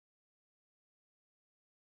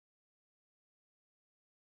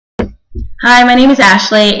Hi, my name is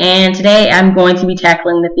Ashley, and today I'm going to be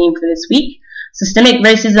tackling the theme for this week: systemic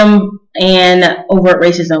racism and overt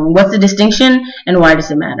racism. What's the distinction and why does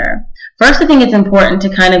it matter? First, I think it's important to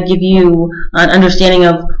kind of give you an understanding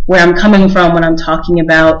of where I'm coming from when I'm talking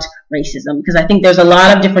about racism, because I think there's a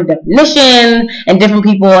lot of different definitions and different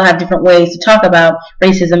people have different ways to talk about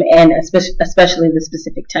racism and especially the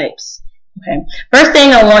specific types. Okay. First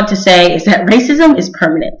thing I want to say is that racism is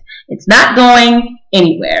permanent. It's not going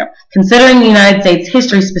anywhere. Considering the United States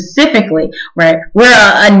history specifically, right, we're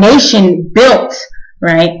a nation built,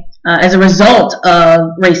 right, as a result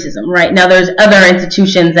of racism, right? Now there's other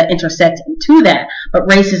institutions that intersect into that, but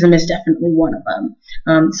racism is definitely one of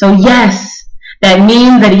them. So yes, that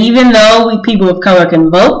means that even though we people of color can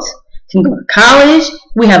vote, can go to college,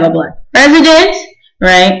 we have a black president,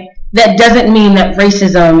 right? That doesn't mean that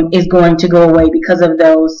racism is going to go away because of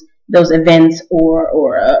those events or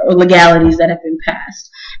legalities that have been passed.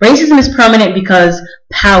 Racism is permanent because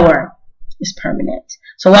power is permanent.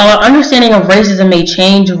 So while our understanding of racism may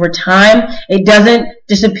change over time, it doesn't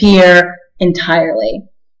disappear entirely.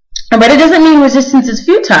 But it doesn't mean resistance is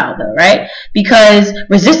futile, though, right? Because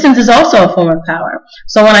resistance is also a form of power.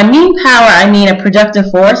 So when I mean power, I mean a productive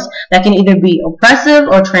force that can either be oppressive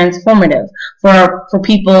or transformative for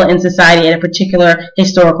people in society at a particular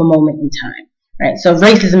historical moment in time, right? So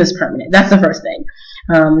racism is permanent. That's the first thing.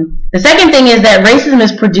 The second thing is that racism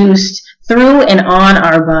is produced through and on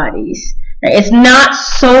our bodies. Right? It's not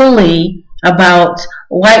solely about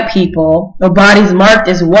white people or bodies marked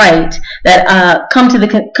as white that come to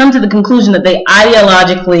the conclusion that they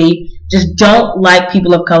ideologically just don't like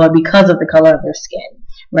people of color because of the color of their skin,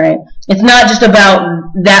 right? It's not just about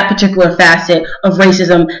that particular facet of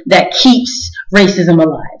racism that keeps racism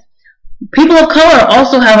alive. People of color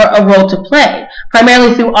also have a role to play,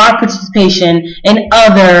 primarily through our participation in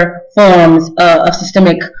other forms of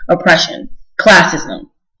systemic oppression: classism,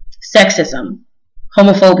 sexism,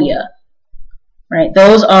 homophobia. Right?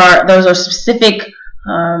 Those are specific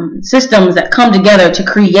systems that come together to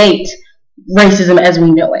create racism as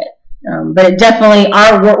we know it. But it definitely,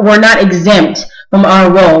 we're not exempt from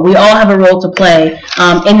our role. We all have a role to play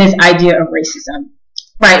in this idea of racism.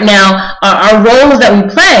 Right now, our roles that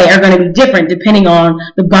we play are going to be different depending on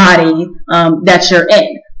the body that you're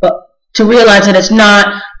in. But to realize that it's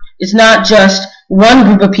not just one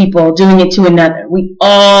group of people doing it to another. We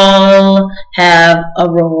all have a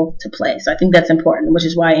role to play. So I think that's important, which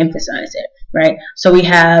is why I emphasize it, right? So we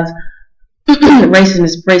have racism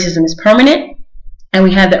is permanent, and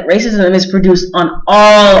we have that racism is produced on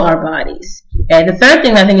all our bodies. Okay? The third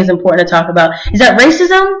thing I think is important to talk about is that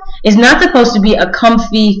racism is not supposed to be a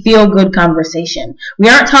comfy, feel-good conversation. We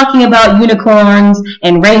aren't talking about unicorns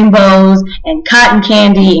and rainbows and cotton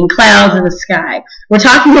candy and clouds in the sky. We're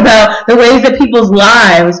talking about the ways that people's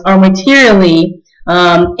lives are materially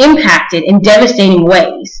impacted in devastating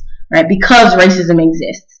ways, right? Because racism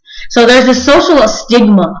exists. So there's a social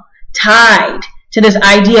stigma tied to this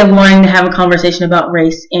idea of wanting to have a conversation about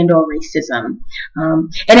race and or racism.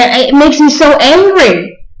 And it makes me so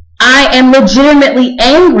angry. I am legitimately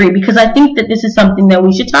angry because I think that this is something that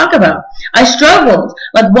we should talk about. I struggled.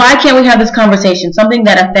 Like, why can't we have this conversation? Something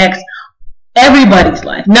that affects everybody's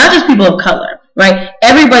life, not just people of color, right?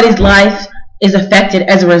 Everybody's life is affected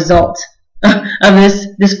as a result of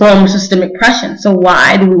this form of systemic oppression. So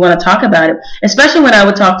why do we want to talk about it? Especially when I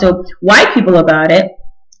would talk to white people about it,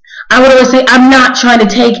 I would always say, I'm not trying to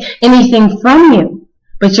take anything from you,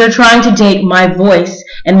 but you're trying to take my voice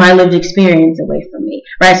and my lived experience away from me,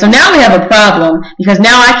 right? So now we have a problem because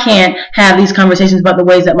now I can't have these conversations about the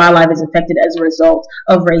ways that my life is affected as a result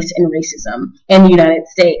of race and racism in the United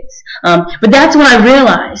States. But that's when I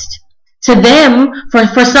realized, to them,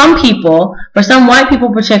 for some people, for some white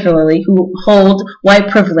people particularly who hold white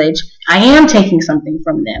privilege, I am taking something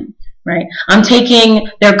from them, right? I'm taking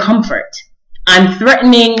their comfort. I'm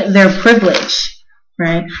threatening their privilege,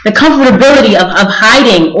 right? The comfortability of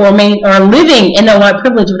hiding or living in their white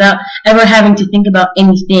privilege without ever having to think about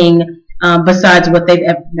anything besides what they've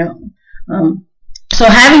ever known. So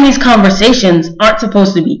having these conversations aren't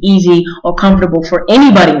supposed to be easy or comfortable for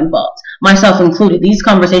anybody involved, myself included. These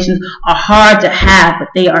conversations are hard to have, but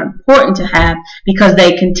they are important to have because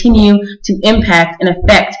they continue to impact and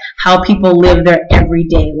affect how people live their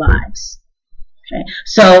everyday lives. Okay.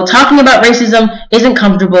 So talking about racism isn't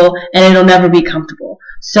comfortable, and it'll never be comfortable.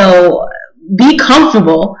 So be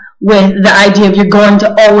comfortable with the idea of you're going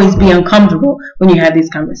to always be uncomfortable when you have these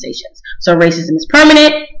conversations. So racism is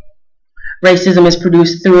permanent, racism is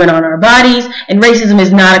produced through and on our bodies, and racism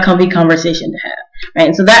is not a comfy conversation to have. Right?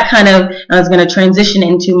 And so that kind of is going to transition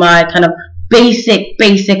into my kind of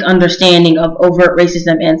basic understanding of overt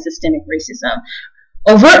racism and systemic racism.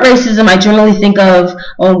 Overt racism I generally think of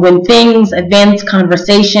when things, events,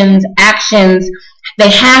 conversations, actions, they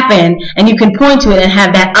happen and you can point to it and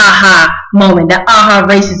have that aha moment, that aha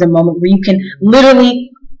racism moment where you can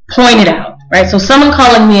literally point it out, right? So someone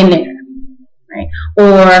calling me a nigger, right?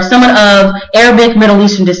 Or someone of Arabic, Middle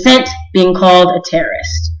Eastern descent being called a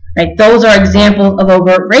terrorist, right? Those are examples of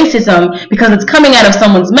overt racism because it's coming out of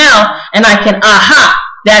someone's mouth and I can, aha,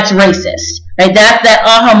 that's racist, right? That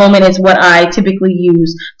aha moment is what I typically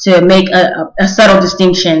use to make a subtle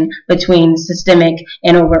distinction between systemic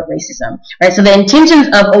and overt racism, right? So the intentions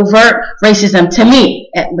of overt racism, to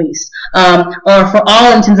me at least, are for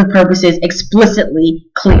all intents and purposes explicitly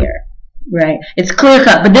clear, right? It's clear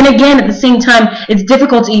cut. But then again, at the same time, it's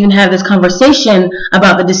difficult to even have this conversation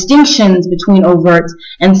about the distinctions between overt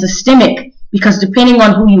and systemic because depending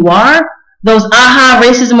on who you are, those aha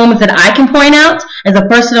racism moments that I can point out as a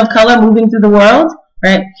person of color moving through the world,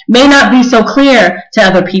 right, may not be so clear to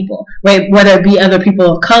other people, right, whether it be other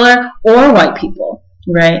people of color or white people,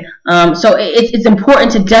 right? So it's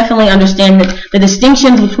important to definitely understand that the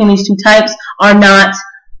distinctions between these two types are not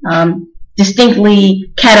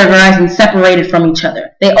distinctly categorized and separated from each other.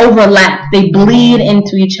 They overlap. They bleed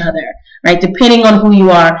into each other, right, depending on who you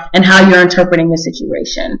are and how you're interpreting the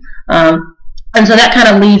situation. And so that kind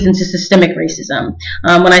of leads into systemic racism.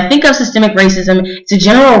 When I think of systemic racism, it's a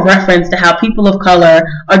general reference to how people of color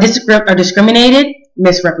are discriminated,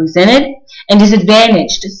 misrepresented, and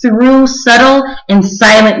disadvantaged through subtle and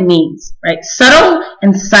silent means, right? Subtle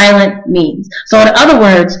and silent means. So in other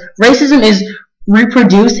words, racism is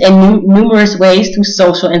reproduced in numerous ways through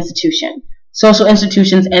social institutions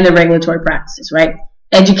and the regulatory practices, right?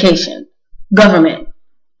 Education, government,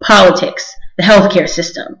 politics, the healthcare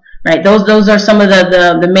system, right? Those are some of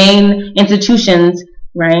the main institutions,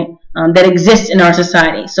 right, that exist in our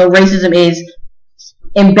society. So racism is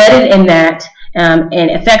embedded in that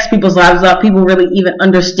and affects people's lives without people really even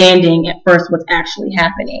understanding at first what's actually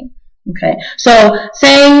happening. Okay, so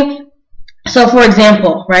for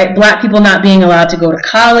example, right, black people not being allowed to go to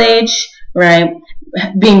college, right,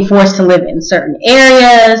 being forced to live in certain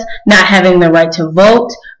areas, not having the right to vote,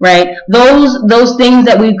 right? Those things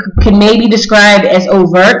that we could maybe describe as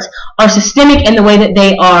overt are systemic in the way that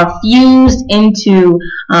they are fused into,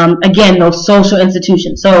 again, those social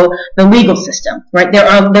institutions. So the legal system, right? There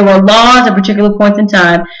were laws at particular points in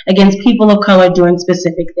time against people of color doing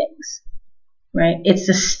specific things, right? It's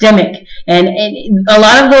systemic, and a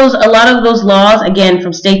lot of those laws, again,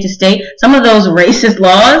 from state to state, some of those racist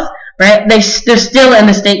laws, right? They're still in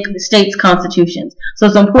the state's constitutions. So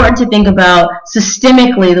it's important to think about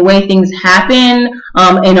systemically the way things happen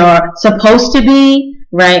and are supposed to be,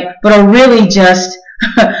 right? But are really just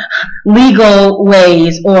legal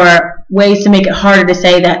ways or ways to make it harder to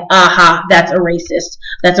say that, aha, that's a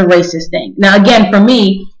racist thing. Now, again, for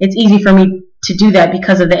me, it's easy for me to do that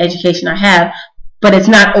because of the education I have, but it's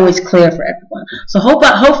not always clear for everyone. So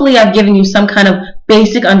hopefully I've given you some kind of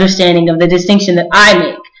basic understanding of the distinction that I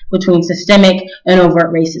make between systemic and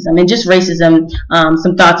overt racism, and just racism,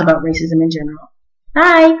 some thoughts about racism in general.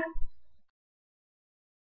 Bye!